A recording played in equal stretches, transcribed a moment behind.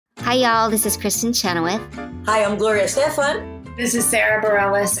Hi, y'all. This is Kristen Chenoweth. Hi, I'm Gloria Estefan. This is Sarah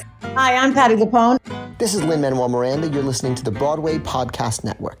Bareilles. Hi, I'm Patti LuPone. This is Lin-Manuel Miranda. You're listening to the Broadway Podcast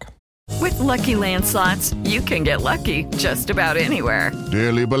Network. With Lucky Land Slots, you can get lucky just about anywhere.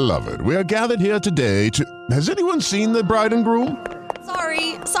 Dearly beloved, we are gathered here today to... Has anyone seen the bride and groom?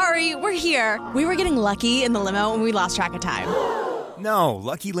 Sorry, we're here. We were getting lucky in the limo and we lost track of time. No,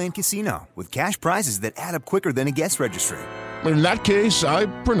 Lucky Land Casino, with cash prizes that add up quicker than a guest registry. In that case, I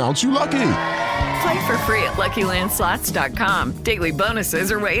pronounce you lucky. Play for free at LuckyLandSlots.com. Daily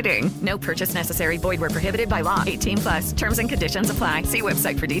bonuses are waiting. No purchase necessary. Void where prohibited by law. 18+. Terms and conditions apply. See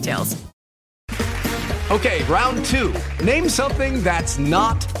website for details. Okay, round two. Name something that's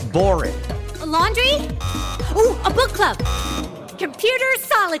not boring. A laundry? Ooh, a book club. Computer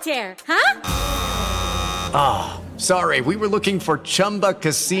solitaire, huh? Ah, oh, sorry. We were looking for Chumba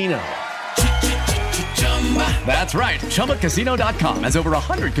Casino. That's right. ChumbaCasino.com has over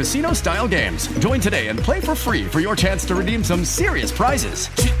 100 casino-style games. Join today and play for free for your chance to redeem some serious prizes.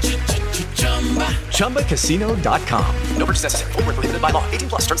 ChumbaCasino.com. No purchase necessary. Void where prohibited by law. 18+.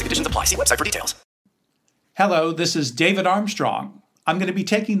 Terms and conditions apply. See website for details. Hello, this is David Armstrong. I'm going to be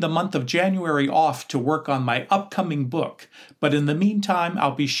taking the month of January off to work on my upcoming book, but in the meantime,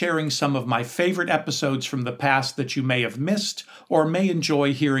 I'll be sharing some of my favorite episodes from the past that you may have missed or may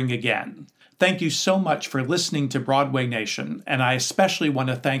enjoy hearing again. Thank you so much for listening to Broadway Nation, and I especially want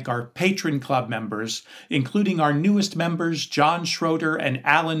to thank our Patron Club members, including our newest members, John Schroeder and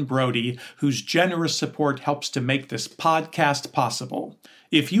Alan Brody, whose generous support helps to make this podcast possible.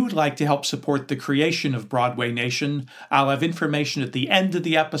 If you would like to help support the creation of Broadway Nation, I'll have information at the end of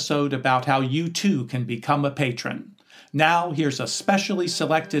the episode about how you too can become a patron. Now, here's a specially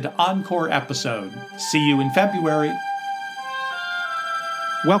selected encore episode. See you in February.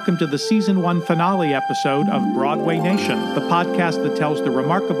 Welcome to the Season 1 finale episode of Broadway Nation, the podcast that tells the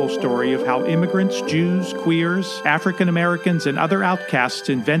remarkable story of how immigrants, Jews, queers, African Americans, and other outcasts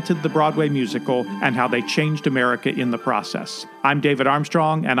invented the Broadway musical and how they changed America in the process. I'm David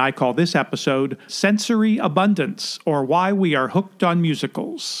Armstrong, and I call this episode Sensory Abundance, or Why We Are Hooked on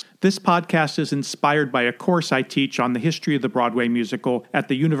Musicals. This podcast is inspired by a course I teach on the history of the Broadway musical at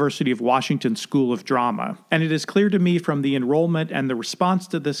the University of Washington School of Drama. And it is clear to me from the enrollment and the response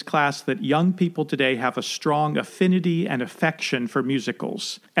to this class that young people today have a strong affinity and affection for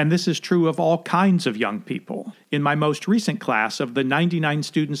musicals. And this is true of all kinds of young people. In my most recent class, of the 99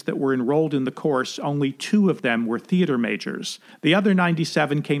 students that were enrolled in the course, only 2 of them were theater majors. The other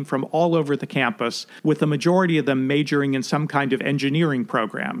 97 came from all over the campus, with the majority of them majoring in some kind of engineering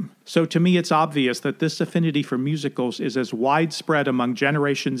program. So to me, it's obvious that this affinity for musicals is as widespread among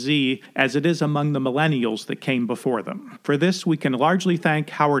Generation Z as it is among the millennials that came before them. For this, we can largely thank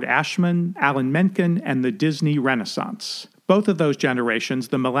Howard Ashman, Alan Menken, and the Disney Renaissance. Both of those generations,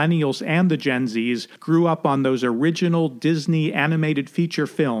 the millennials and the Gen Zs, grew up on those original Disney animated feature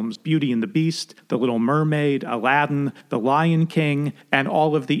films, Beauty and the Beast, The Little Mermaid, Aladdin, The Lion King, and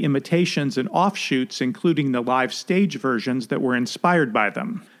all of the imitations and offshoots, including the live stage versions that were inspired by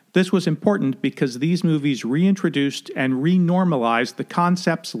them. This was important because these movies reintroduced and renormalized the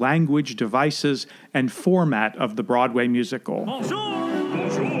concepts, language, devices, and format of the Broadway musical. Bonjour!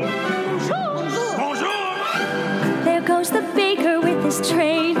 Bonjour! Bonjour! Bonjour! There goes the baker with his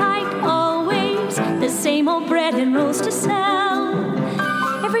tray like always. The same old bread and rolls to sell.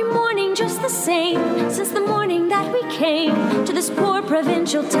 Every morning just the same, since the morning that we came to this poor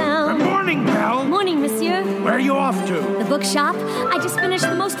provincial town. Good morning, Belle. Morning, monsieur. Where are you off to? The bookshop. I just finished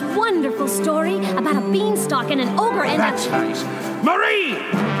the most wonderful story about a beanstalk and an ogre and That's nice. Marie!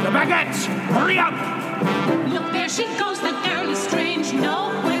 The baguettes! Hurry up! Look, there she goes, the girl is strange,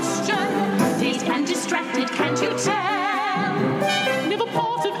 no question. Dazed and distracted, can't you tell? Never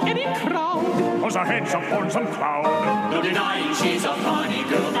part of any crowd. Was her head up on some cloud. No denying she's a funny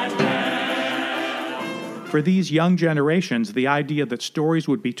girl, that Belle. For these young generations, the idea that stories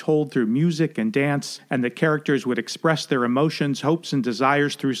would be told through music and dance, and that characters would express their emotions, hopes, and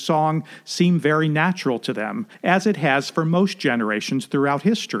desires through song seemed very natural to them, as it has for most generations throughout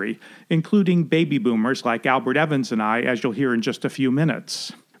history, including baby boomers like Albert Evans and I, as you'll hear in just a few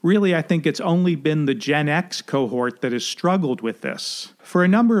minutes. Really, I think it's only been the Gen X cohort that has struggled with this. For a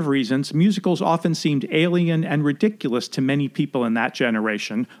number of reasons, musicals often seemed alien and ridiculous to many people in that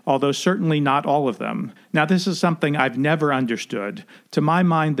generation, although certainly not all of them. Now, this is something I've never understood. To my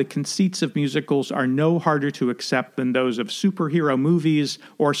mind, the conceits of musicals are no harder to accept than those of superhero movies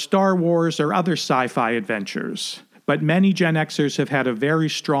or Star Wars or other sci-fi adventures. But many Gen Xers have had a very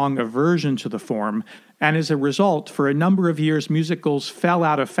strong aversion to the form, and as a result, for a number of years, musicals fell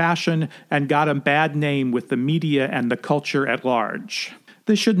out of fashion and got a bad name with the media and the culture at large.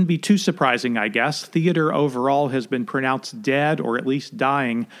 This shouldn't be too surprising, I guess. Theater overall has been pronounced dead or at least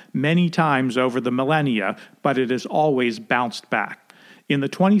dying many times over the millennia, but it has always bounced back. In the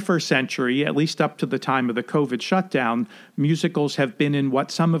 21st century, at least up to the time of the COVID shutdown, musicals have been in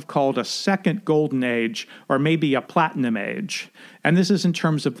what some have called a second golden age, or maybe a platinum age. And this is in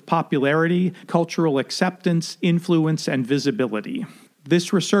terms of popularity, cultural acceptance, influence, and visibility.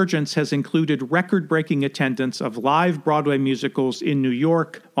 This resurgence has included record-breaking attendance of live Broadway musicals in New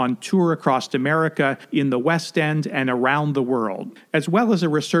York, on tour across America, in the West End, and around the world, as well as a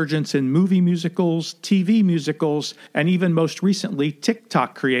resurgence in movie musicals, TV musicals, and even most recently,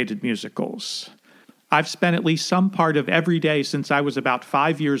 TikTok-created musicals. I've spent at least some part of every day since I was about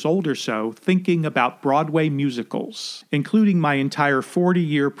 5 years old or so thinking about Broadway musicals, including my entire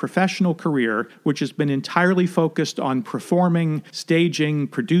 40-year professional career, which has been entirely focused on performing, staging,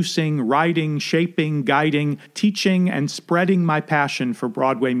 producing, writing, shaping, guiding, teaching, and spreading my passion for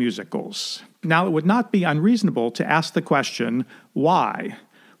Broadway musicals. Now, it would not be unreasonable to ask the question, why?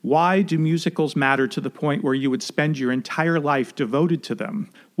 Why do musicals matter to the point where you would spend your entire life devoted to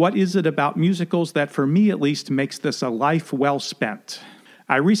them? What is it about musicals that, for me at least, makes this a life well spent?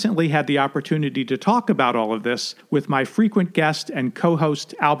 I recently had the opportunity to talk about all of this with my frequent guest and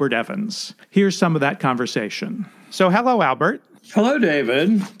co-host, Albert Evans. Here's some of that conversation. So hello, Albert. Hello,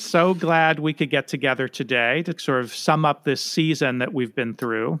 David. So glad we could get together today to sort of sum up this season that we've been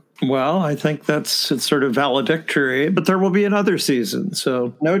through. Well, I think it's sort of valedictory, but there will be another season,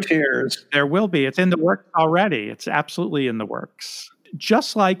 so no tears. There will be. It's in the works already. It's absolutely in the works.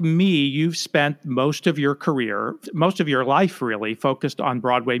 Just like me, you've spent most of your career, most of your life really, focused on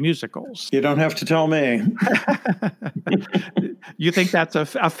Broadway musicals. You don't have to tell me. You think that's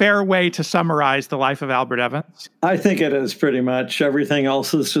a fair way to summarize the life of Albert Evans? I think it is pretty much. Everything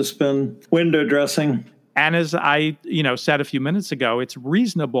else has just been window dressing. And as I, said a few minutes ago, it's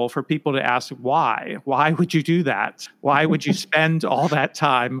reasonable for people to ask why. Why would you do that? Why would you spend all that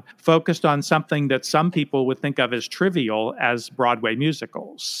time focused on something that some people would think of as trivial as Broadway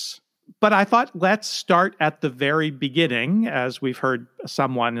musicals? But I thought let's start at the very beginning, as we've heard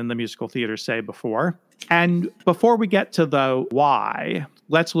someone in the musical theater say before. And before we get to the why,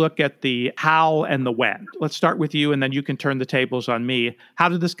 let's look at the how and the when. Let's start with you, and then you can turn the tables on me. How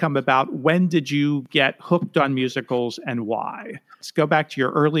did this come about? When did you get hooked on musicals, and why? Let's go back to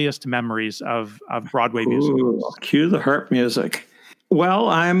your earliest memories of Broadway musicals. Cue the harp music. Well,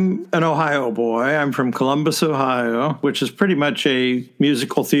 I'm an Ohio boy. I'm from Columbus, Ohio, which is pretty much a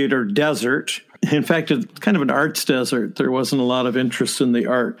musical theater desert. In fact, it's kind of an arts desert. There wasn't a lot of interest in the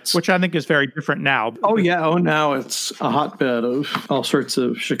arts. Which I think is very different now. Oh, yeah. Oh, now it's a hotbed of all sorts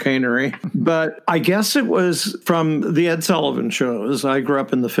of chicanery. But I guess it was from the Ed Sullivan shows. I grew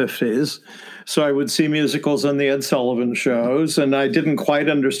up in the 50s. So I would see musicals on the Ed Sullivan shows, and I didn't quite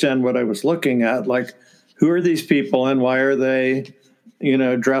understand what I was looking at. Like, who are these people and why are they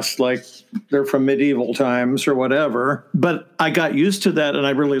dressed like they're from medieval times or whatever. But I got used to that, and I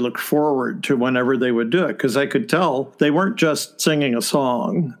really looked forward to whenever they would do it, because I could tell they weren't just singing a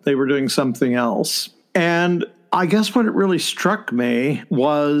song. They were doing something else. And I guess what it really struck me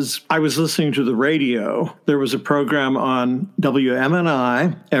was I was listening to the radio. There was a program on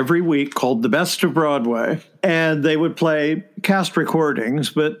WMNI every week called The Best of Broadway. And they would play cast recordings,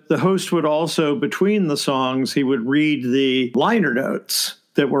 but the host would also, between the songs, he would read the liner notes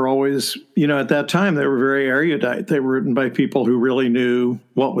that were always, at that time, they were very erudite. They were written by people who really knew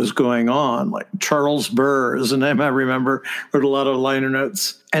what was going on, like Charles Burr is a name I remember, wrote a lot of liner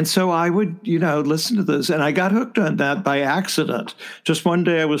notes. And so I would, listen to this, and I got hooked on that by accident. Just one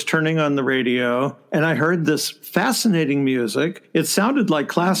day I was turning on the radio, and I heard this fascinating music. It sounded like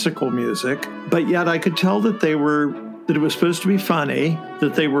classical music, but yet I could tell that it was supposed to be funny,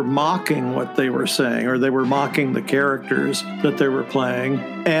 that they were mocking what they were saying, or they were mocking the characters that they were playing.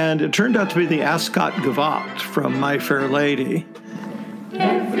 And it turned out to be the Ascot Gavotte from My Fair Lady.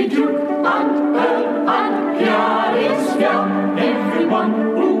 Every duke and earl and here is here. Everyone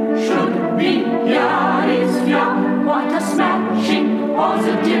who should be here is here. What a smashing,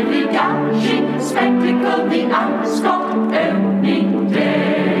 positively gashing spectacle the Ascot opening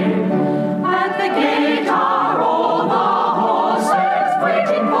day. At the gate are all the horses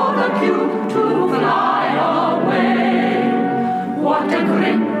waiting for the cue to fly away. What a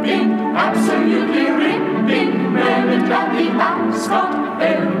gripping, absolutely ripping moment at the Ascot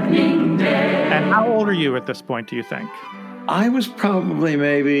opening day. And how old are you at this point, do you think? I was probably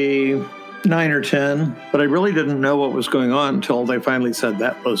maybe 9 or 10, but I really didn't know what was going on until they finally said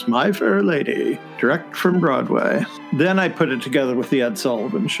that was My Fair Lady, direct from Broadway. Then I put it together with the Ed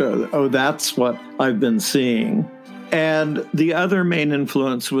Sullivan show. Oh, that's what I've been seeing. And the other main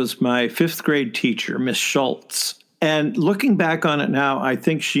influence was my 5th grade teacher, Miss Schultz. And looking back on it now, I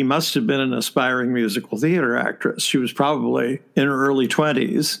think she must have been an aspiring musical theater actress. She was probably in her early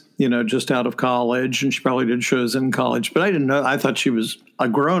 20s, just out of college, and she probably did shows in college. But I didn't know. I thought she was a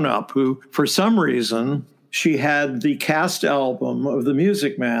grown-up who, for some reason, she had the cast album of The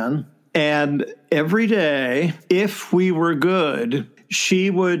Music Man. And every day, if we were good, she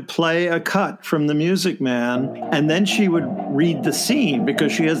would play a cut from The Music Man, and then she would read the scene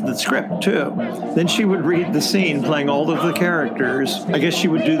because she has the script too. Then she would read the scene playing all of the characters. I guess she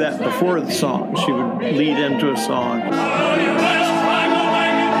would do that before the song. She would lead into a song.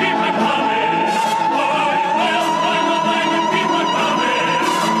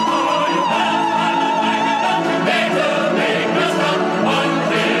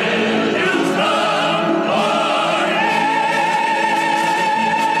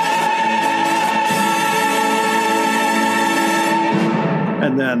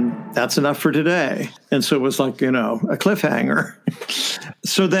 And then that's enough for today. And so it was like, a cliffhanger.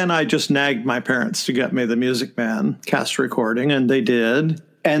 So then I just nagged my parents to get me The Music Man cast recording, and they did.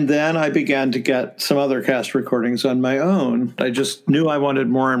 And then I began to get some other cast recordings on my own. I just knew I wanted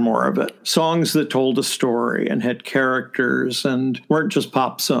more and more of it. Songs that told a story and had characters and weren't just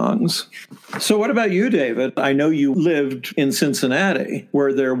pop songs. So what about you, David? I know you lived in Cincinnati,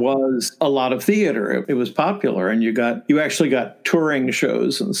 where there was a lot of theater. It was popular, and you actually got touring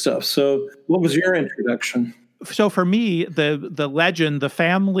shows and stuff. So what was your introduction? So for me, the legend, the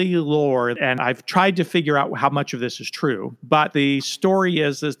family lore, and I've tried to figure out how much of this is true, but the story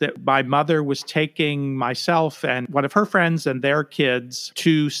is that my mother was taking myself and one of her friends and their kids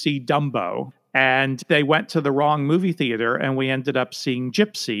to see Dumbo. And they went to the wrong movie theater, and we ended up seeing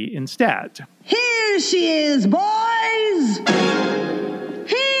Gypsy instead. Here she is, boys!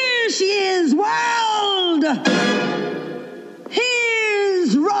 Here she is, world!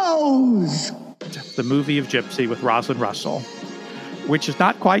 Here's Rose! The movie of Gypsy with Rosalind Russell, which is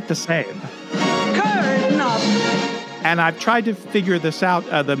not quite the same. Curtain up! And I've tried to figure this out.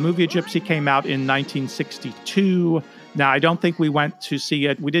 The movie of Gypsy came out in 1962. Now, I don't think we went to see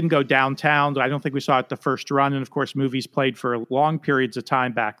it. We didn't go downtown. I don't think we saw it the first run. And of course, movies played for long periods of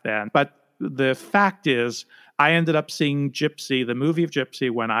time back then. But the fact is, I ended up seeing Gypsy, the movie of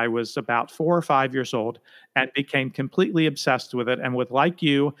Gypsy, when I was about 4 or 5 years old and became completely obsessed with it. And like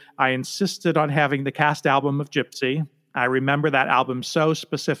you, I insisted on having the cast album of Gypsy. I remember that album so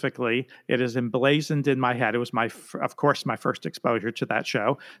specifically. It is emblazoned in my head. It was, of course, my first exposure to that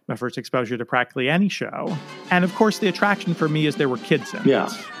show, my first exposure to practically any show. And of course, the attraction for me is there were kids in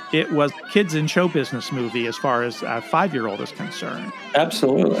it. It was a kids in show business movie as far as a 5-year-old is concerned.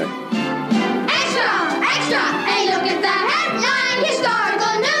 Absolutely. Extra! Hey, look at that headline!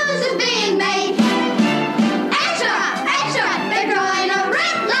 Historical news is being made! Extra! They're drawing a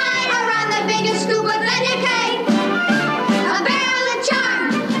red line around the biggest scoop of educate! A barrel of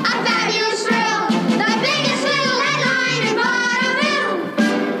charm, a fabulous thrill, the biggest little headline in vaudeville!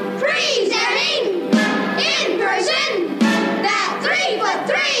 Presenting, in person, that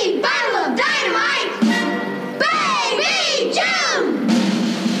 3-foot-3 bottle of dynamite, Baby June!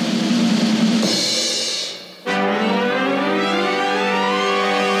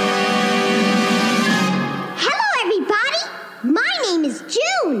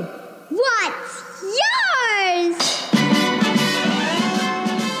 June, what's yours?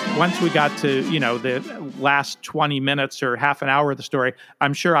 Once we got to, the last 20 minutes or half an hour of the story,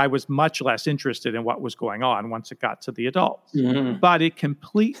 I'm sure I was much less interested in what was going on once it got to the adults. Mm-hmm. But it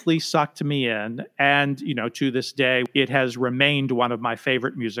completely sucked me in. And, to this day, it has remained one of my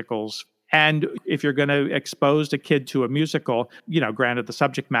favorite musicals. And if you're going to expose a kid to a musical, granted the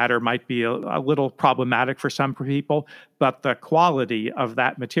subject matter might be a little problematic for some people, but the quality of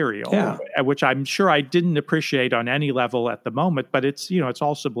that material, which I'm sure I didn't appreciate on any level at the moment, but it's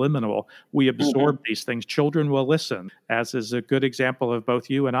all subliminal. We absorb these things. Children will listen, as is a good example of both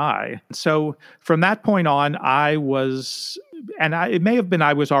you and I. So from that point on, it may have been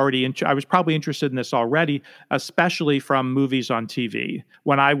I was probably interested in this already, especially from movies on TV.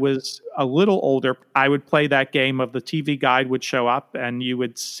 When I was a little older, I would play that game of the TV guide would show up and you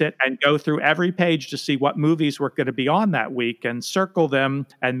would sit and go through every page to see what movies were going to be on that week and circle them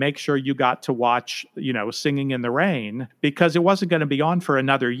and make sure you got to watch, Singing in the Rain, because it wasn't going to be on for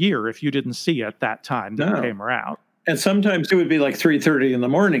another year if you didn't see it that time that it came around. And sometimes it would be like 3:30 in the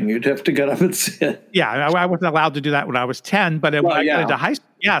morning. You'd have to get up and sit. Yeah, I wasn't allowed to do that when I was 10, but when I got into high school,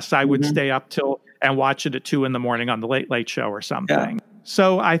 yes, I would stay up till and watch it at 2 in the morning on the Late Late Show or something.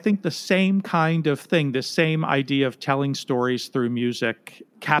 So I think the same kind of thing, the same idea of telling stories through music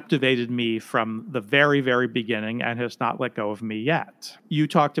captivated me from the very, very beginning and has not let go of me yet. You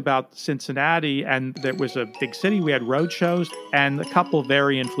talked about Cincinnati, and there was a big city. We had road shows, and a couple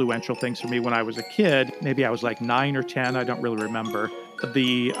very influential things for me when I was a kid. Maybe I was like 9 or 10, I don't really remember.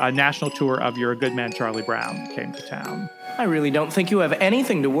 The national tour of You're a Good Man, Charlie Brown came to town. I really don't think you have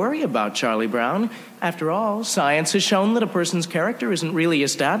anything to worry about, Charlie Brown. After all, science has shown that a person's character isn't really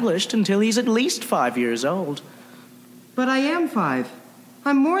established until he's at least 5 years old. But I am 5.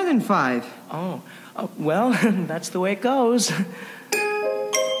 I'm more than 5. Oh, well, that's the way it goes.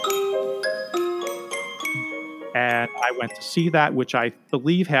 And I went to see that, which I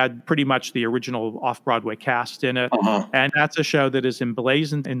believe had pretty much the original off-Broadway cast in it. And that's a show that is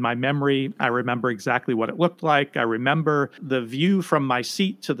emblazoned in my memory. I remember exactly what it looked like. I remember the view from my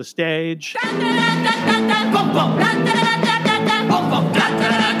seat to the stage.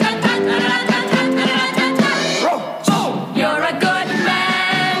 You're a good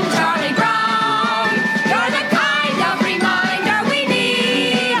man, Charlie Brown. You're the kind of reminder we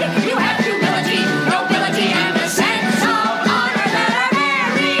need. You have humility, nobility, and a sense of honor that are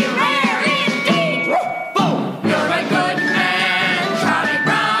very rare indeed. You're a good man, Charlie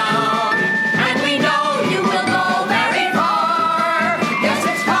Brown, and we know you will go very far. Yes,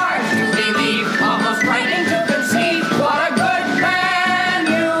 it's hard to believe, almost frightening to conceive what a good man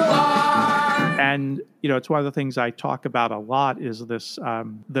you are. And it's one of the things I talk about a lot is this,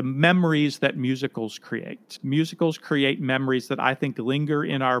 the memories that musicals create. Musicals create memories that I think linger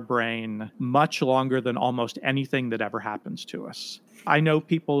in our brain much longer than almost anything that ever happens to us. I know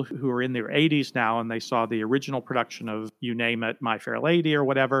people who are in their 80s now and they saw the original production of, you name it, My Fair Lady or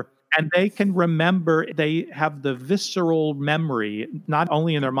whatever, and they can remember, they have the visceral memory, not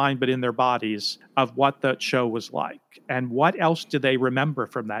only in their mind, but in their bodies, of what that show was like. And what else do they remember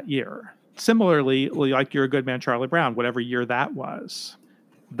from that year? Similarly, like You're a Good Man, Charlie Brown, whatever year that was,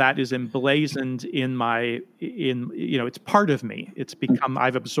 that is emblazoned in it's part of me. It's become,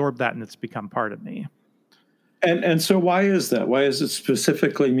 I've absorbed that and it's become part of me. And so why is that? Why is it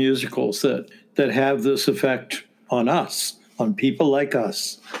specifically musicals that have this effect on us, on people like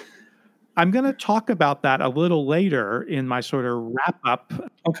us? I'm going to talk about that a little later in my sort of wrap up.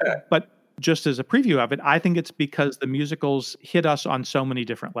 Okay. But just as a preview of it, I think it's because the musicals hit us on so many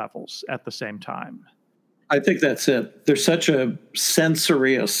different levels at the same time. I think that's it. There's such a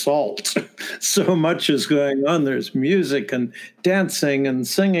sensory assault. So much is going on. There's music and dancing and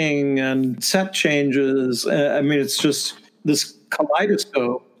singing and set changes. I mean, it's just this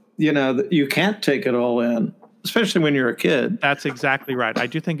kaleidoscope, that you can't take it all in, especially when you're a kid. That's exactly right. I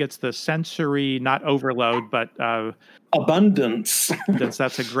do think it's the sensory, not overload, but abundance.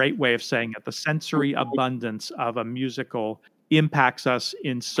 That's a great way of saying it. The sensory abundance of a musical impacts us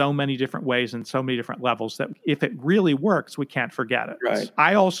in so many different ways and so many different levels that if it really works, we can't forget it. Right.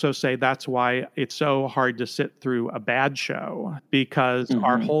 I also say that's why it's so hard to sit through a bad show, because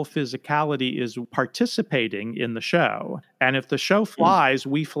our whole physicality is participating in the show. And if the show flies,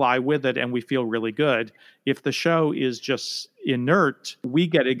 we fly with it and we feel really good. If the show is just inert, we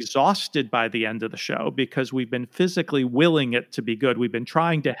get exhausted by the end of the show because we've been physically willing it to be good. We've been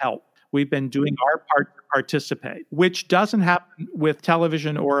trying to help. We've been doing our part to participate, which doesn't happen with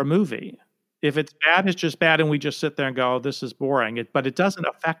television or a movie. If it's bad, it's just bad, and we just sit there and go, oh, this is boring. But it doesn't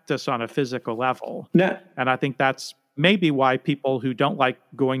affect us on a physical level. No. And I think that's maybe why people who don't like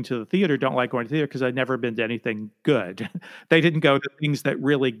going to the theater don't like going to the theater, because they've never been to anything good. They didn't go to things that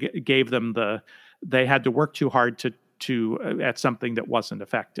really gave them they had to work too hard to at something that wasn't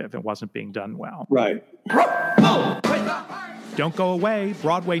effective and wasn't being done well. Right. Don't go away.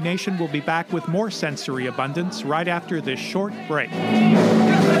 Broadway Nation will be back with more sensory abundance right after this short break.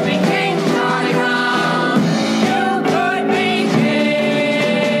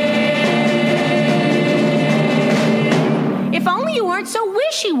 If only you weren't so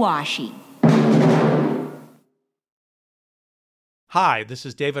wishy-washy. Hi, this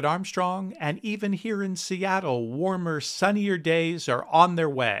is David Armstrong, and even here in Seattle, warmer, sunnier days are on their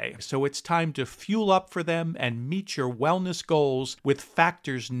way. So it's time to fuel up for them and meet your wellness goals with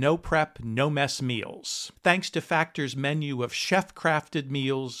Factor's No Prep, No Mess meals. Thanks to Factor's menu of chef-crafted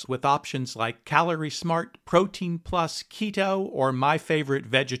meals with options like Calorie Smart, Protein Plus, Keto, or my favorite,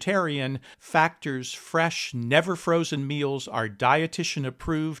 Vegetarian, Factor's fresh, never-frozen meals are dietitian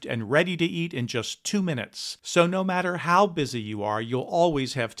approved and ready to eat in just 2 minutes. So no matter how busy you are, you'll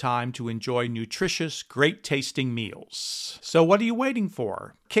always have time to enjoy nutritious, great-tasting meals. So what are you waiting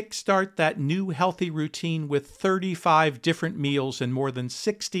for? Kickstart that new healthy routine with 35 different meals and more than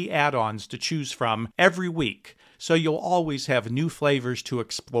 60 add-ons to choose from every week. so you'll always have new flavors to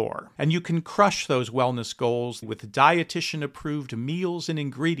explore. And you can crush those wellness goals with dietitian-approved meals and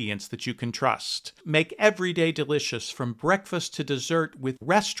ingredients that you can trust. Make every day delicious from breakfast to dessert with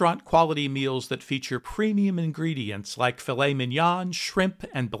restaurant-quality meals that feature premium ingredients like filet mignon, shrimp,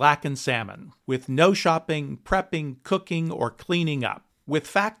 and blackened salmon, with no shopping, prepping, cooking, or cleaning up. With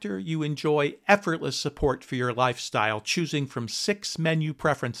Factor, you enjoy effortless support for your lifestyle, choosing from 6 menu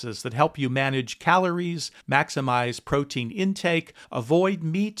preferences that help you manage calories, maximize protein intake, avoid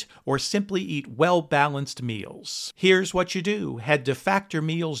meat, or simply eat well-balanced meals. Here's what you do. Head to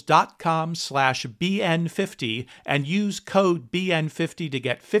factormeals.com/BN50 and use code BN50 to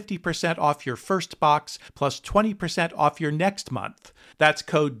get 50% off your first box plus 20% off your next month. That's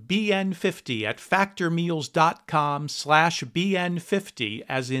code BN50 at factormeals.com/BN50,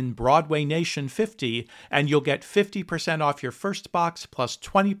 as in Broadway Nation 50, and you'll get 50% off your first box plus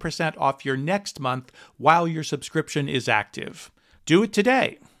 20% off your next month while your subscription is active. Do it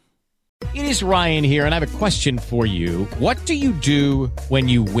today. It is Ryan here, and I have a question for you. What do you do when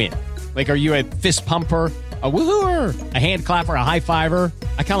you win? Like, are you a fist pumper, a woohooer, a hand clapper, a high fiver?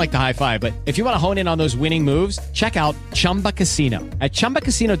 I kind of like the high five, but if you want to hone in on those winning moves, check out Chumba Casino. At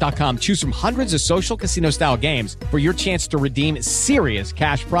ChumbaCasino.com, choose from hundreds of social casino-style games for your chance to redeem serious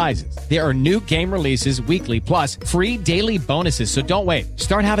cash prizes. There are new game releases weekly, plus free daily bonuses, so don't wait.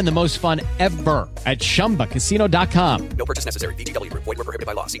 Start having the most fun ever at ChumbaCasino.com. No purchase necessary. VGW. Void where prohibited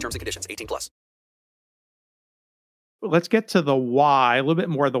by law. See terms and conditions. 18+. Let's get to the why, a little bit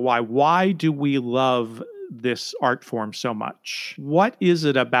more of the why. Why do we love this art form so much? What is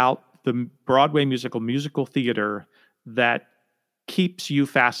it about the Broadway musical theater that keeps you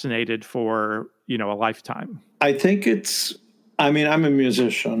fascinated for, a lifetime? I think I'm a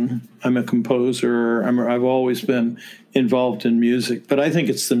musician. I'm a composer. I've always been involved in music, but I think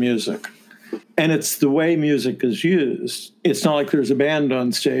it's the music. And it's the way music is used. It's not like there's a band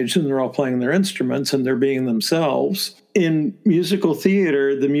on stage and they're all playing their instruments and they're being themselves. In musical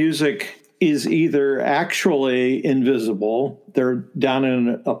theater, the music is either actually invisible, they're down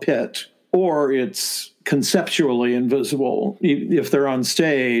in a pit, or it's conceptually invisible. If they're on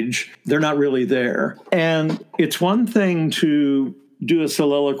stage, they're not really there. And it's one thing to do a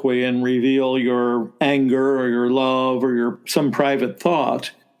soliloquy and reveal your anger or your love or some private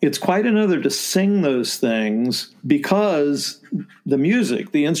thought. It's quite another to sing those things, because the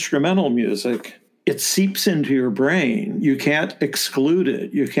music, the instrumental music, it seeps into your brain. You can't exclude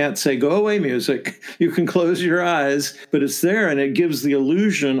it. You can't say, go away, music. You can close your eyes, but it's there, and it gives the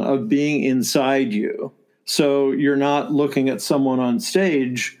illusion of being inside you. So you're not looking at someone on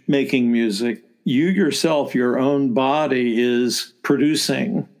stage making music. You yourself, your own body, is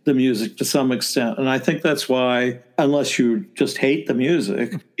producing the music to some extent. And I think that's why, unless you just hate the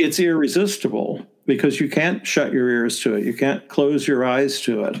music, it's irresistible, because you can't shut your ears to it. You can't close your eyes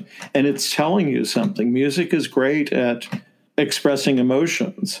to it. And it's telling you something. Music is great at expressing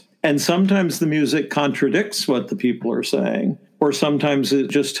emotions. And sometimes the music contradicts what the people are saying, or sometimes it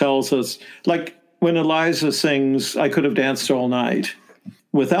just tells us, like when Eliza sings, I Could Have Danced All Night.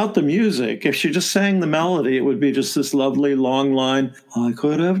 Without the music, if she just sang the melody, it would be just this lovely long line, I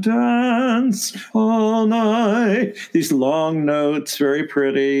could have danced all night. These long notes, very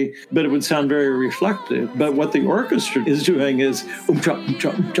pretty, but it would sound very reflective. But what the orchestra is doing is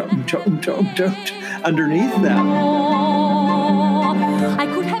underneath that.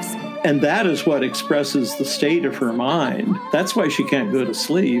 And that is what expresses the state of her mind. That's why she can't go to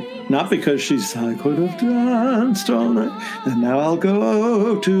sleep. Not because she's, I could have danced all night, and now I'll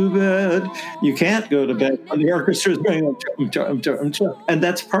go to bed. You can't go to bed when the orchestra is going, and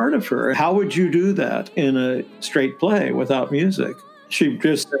that's part of her. How would you do that in a straight play without music? She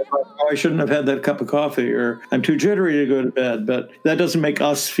just said, oh, I shouldn't have had that cup of coffee, or I'm too jittery to go to bed. But that doesn't make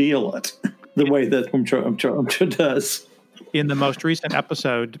us feel it the way that does. In the most recent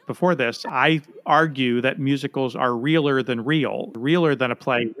episode before this, I argue that musicals are realer than a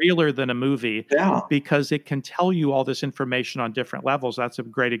play, realer than a movie, because it can tell you all this information on different levels. That's a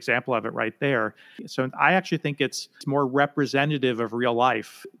great example of it right there. So I actually think it's more representative of real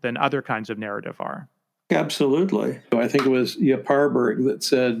life than other kinds of narrative are. Absolutely. I think it was Yip Harburg that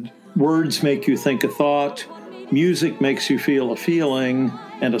said, words make you think a thought, music makes you feel a feeling,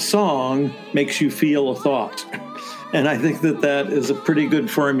 and a song makes you feel a thought. And I think that is a pretty good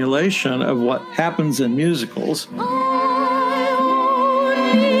formulation of what happens in musicals.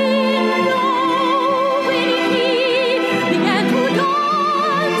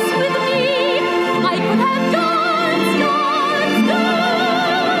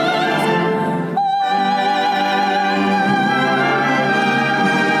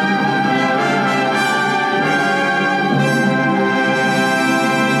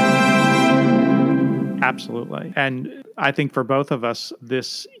 Definitely. And I think for both of us,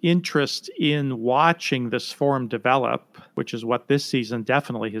 this interest in watching this form develop, which is what this season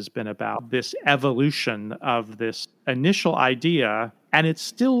definitely has been about, this evolution of this initial idea. And it's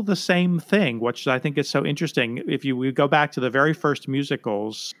still the same thing, which I think is so interesting. If we go back to the very first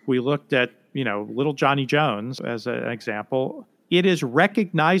musicals, we looked at, Little Johnny Jones as an example. It is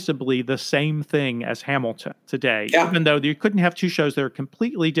recognizably the same thing as Hamilton today, even though you couldn't have two shows that are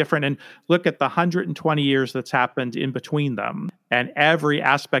completely different. And look at the 120 years that's happened in between them and every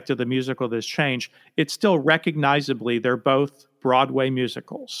aspect of the musical that's changed. It's still recognizably, they're both Broadway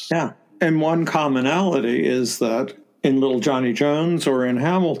musicals. Yeah. And one commonality is that in Little Johnny Jones or in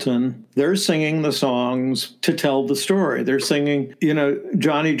Hamilton, they're singing the songs to tell the story. They're singing,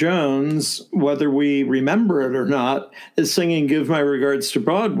 Johnny Jones, whether we remember it or not, is singing Give My Regards to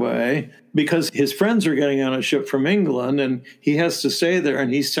Broadway because his friends are getting on a ship from England and he has to stay there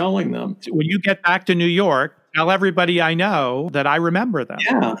and he's telling them. When you get back to New York, tell everybody I know that I remember them.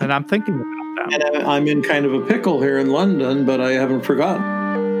 Yeah. And I'm thinking about them. And I'm in kind of a pickle here in London, but I haven't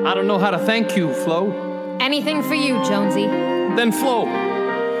forgotten. I don't know how to thank you, Flo. Anything for you, Jonesy. Then, Flo,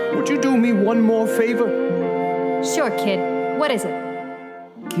 would you do me one more favor? Sure, kid. What is it?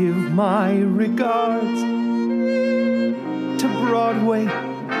 Give my regards to Broadway.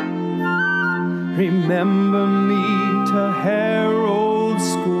 Remember me to Herald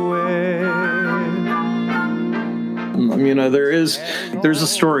Square. There's a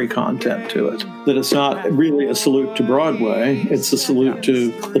story content to it, that it's not really a salute to Broadway. It's a salute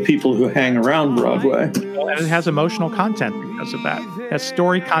to the people who hang around Broadway. And it has emotional content because of that. It has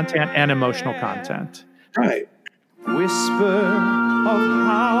story content and emotional content. Right. Whisper of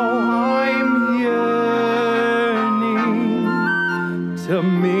how I'm yearning to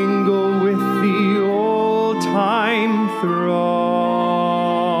mingle with the old-time throng.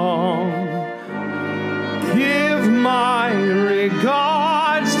 Give my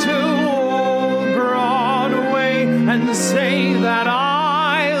regards to old Broadway and say that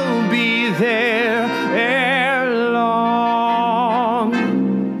I'll be there ere long.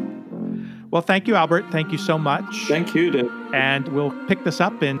 Well, thank you, Albert. Thank you so much. Thank you, Dave. And we'll pick this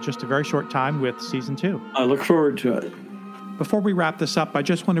up in just a very short time with season 2. I look forward to it. Before we wrap this up, I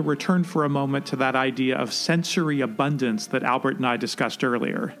just want to return for a moment to that idea of sensory abundance that Albert and I discussed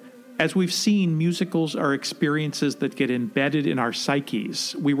earlier. As we've seen, musicals are experiences that get embedded in our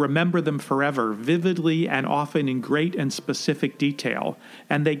psyches. We remember them forever, vividly and often in great and specific detail,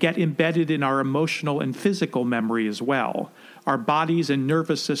 and they get embedded in our emotional and physical memory as well. Our bodies and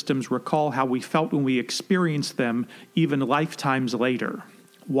nervous systems recall how we felt when we experienced them, even lifetimes later.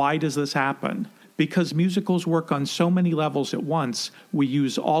 Why does this happen? Because musicals work on so many levels at once, we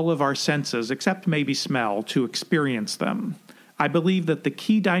use all of our senses, except maybe smell, to experience them. I believe that the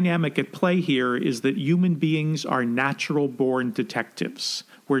key dynamic at play here is that human beings are natural-born detectives.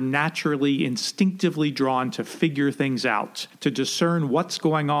 We're naturally, instinctively drawn to figure things out, to discern what's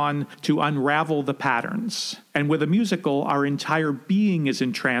going on, to unravel the patterns. And with a musical, our entire being is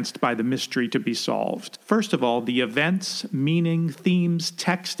entranced by the mystery to be solved. First of all, the events, meaning, themes,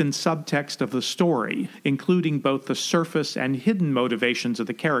 text, and subtext of the story, including both the surface and hidden motivations of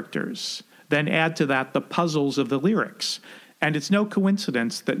the characters. Then add to that the puzzles of the lyrics. And it's no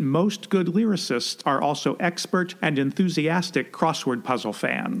coincidence that most good lyricists are also expert and enthusiastic crossword puzzle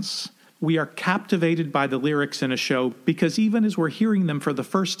fans. We are captivated by the lyrics in a show because even as we're hearing them for the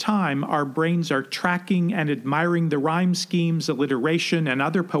first time, our brains are tracking and admiring the rhyme schemes, alliteration, and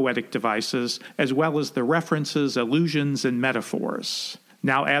other poetic devices, as well as the references, allusions, and metaphors.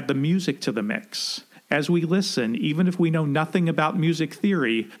 Now add the music to the mix. As we listen, even if we know nothing about music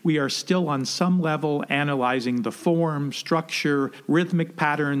theory, we are still on some level analyzing the form, structure, rhythmic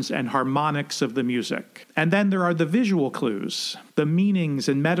patterns, and harmonics of the music. And then there are the visual clues, the meanings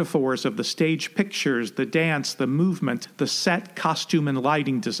and metaphors of the stage pictures, the dance, the movement, the set, costume, and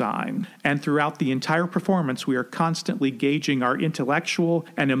lighting design. And throughout the entire performance, we are constantly gauging our intellectual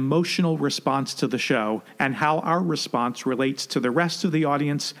and emotional response to the show and how our response relates to the rest of the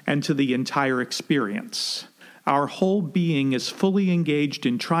audience and to the entire experience. Our whole being is fully engaged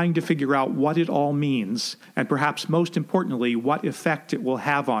in trying to figure out what it all means, and perhaps most importantly, what effect it will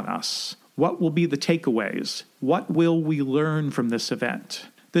have on us. What will be the takeaways? What will we learn from this event?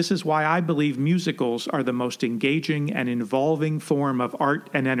 This is why I believe musicals are the most engaging and involving form of art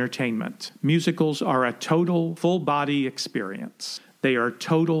and entertainment. Musicals are a total, full-body experience. They are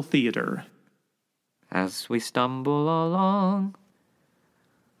total theater. As we stumble along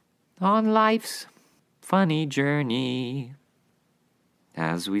on life's funny journey,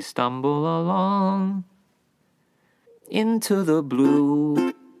 as we stumble along into the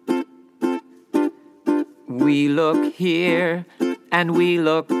blue, we We look here and we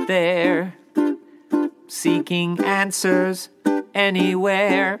look there, seeking answers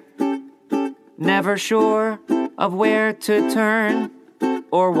anywhere, never sure of where to turn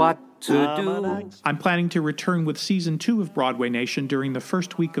or what to do. I'm planning to return with Season 2 of Broadway Nation during the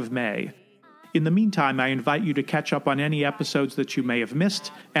first week of May. In the meantime, I invite you to catch up on any episodes that you may have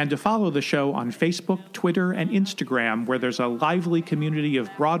missed and to follow the show on Facebook, Twitter, and Instagram, where there's a lively community of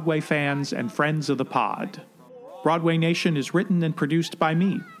Broadway fans and friends of the pod. Broadway Nation is written and produced by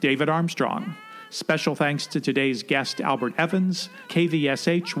me, David Armstrong. Special thanks to today's guest, Albert Evans,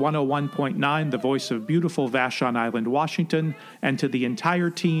 KVSH 101.9, the voice of beautiful Vashon Island, Washington, and to the entire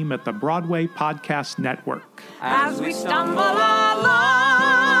team at the Broadway Podcast Network. As we stumble along,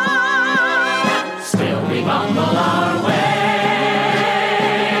 still we bumble our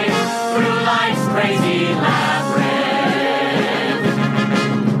way through life's crazy labyrinth.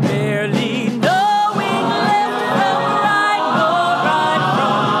 Barely knowing left from right, nor right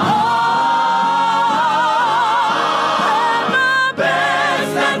from wrong. And the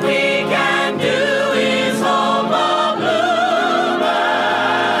best that we can do is hope a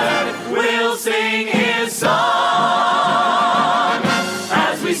bluebird will sing his song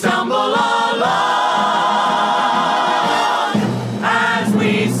as we stumble along.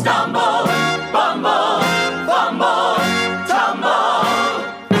 Stumble, bumble, fumble, tumble,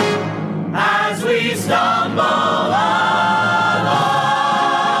 as we stumble along.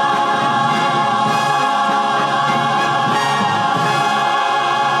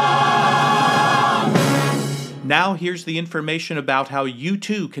 Now here's the information about how you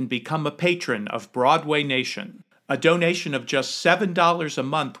too can become a patron of Broadway Nation. A donation of just $7 a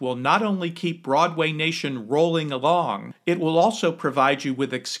month will not only keep Broadway Nation rolling along, it will also provide you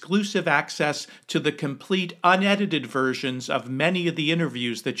with exclusive access to the complete unedited versions of many of the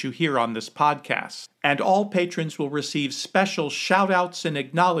interviews that you hear on this podcast. And all patrons will receive special shout-outs and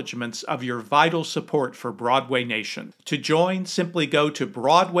acknowledgments of your vital support for Broadway Nation. To join, simply go to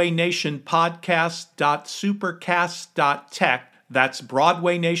BroadwayNationPodcast.supercast.tech. That's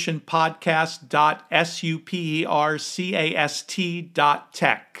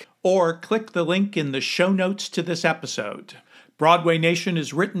BroadwayNationPodcast.supercast.tech. Or click the link in the show notes to this episode. Broadway Nation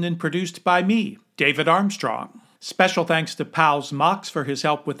is written and produced by me, David Armstrong. Special thanks to Pals Mox for his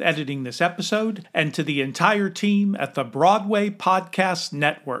help with editing this episode, and to the entire team at the Broadway Podcast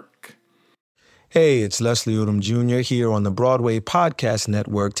Network. Hey, it's Leslie Odom Jr. here on the Broadway Podcast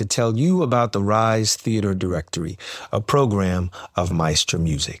Network to tell you about the Rise Theater Directory, a program of Maestro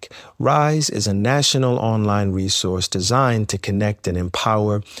Music. Rise is a national online resource designed to connect and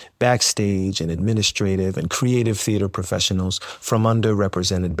empower backstage and administrative and creative theater professionals from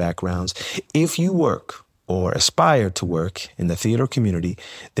underrepresented backgrounds. If you work or aspire to work in the theater community,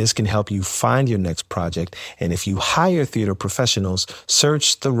 this can help you find your next project. And if you hire theater professionals,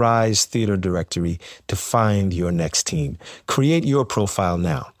 search the Rise Theater Directory to find your next team. Create your profile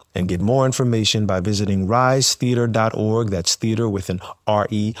now and get more information by visiting risetheater.org. That's theater with an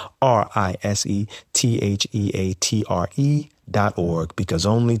RERISETHEATRE.org, because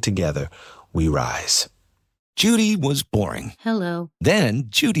only together we rise. Judy was boring. Hello. Then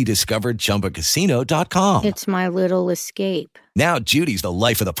Judy discovered ChumbaCasino.com. It's my little escape. Now Judy's the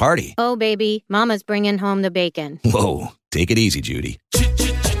life of the party. Oh, baby, mama's bringing home the bacon. Whoa, take it easy, Judy.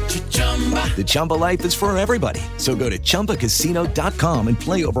 The Chumba life is for everybody. So go to ChumbaCasino.com and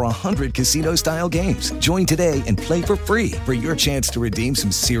play over 100 casino-style games. Join today and play for free for your chance to redeem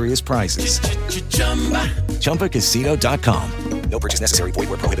some serious prizes. ChumbaCasino.com. No purchase necessary. Void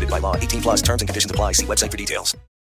where prohibited by law. 18+ terms and conditions apply. See website for details.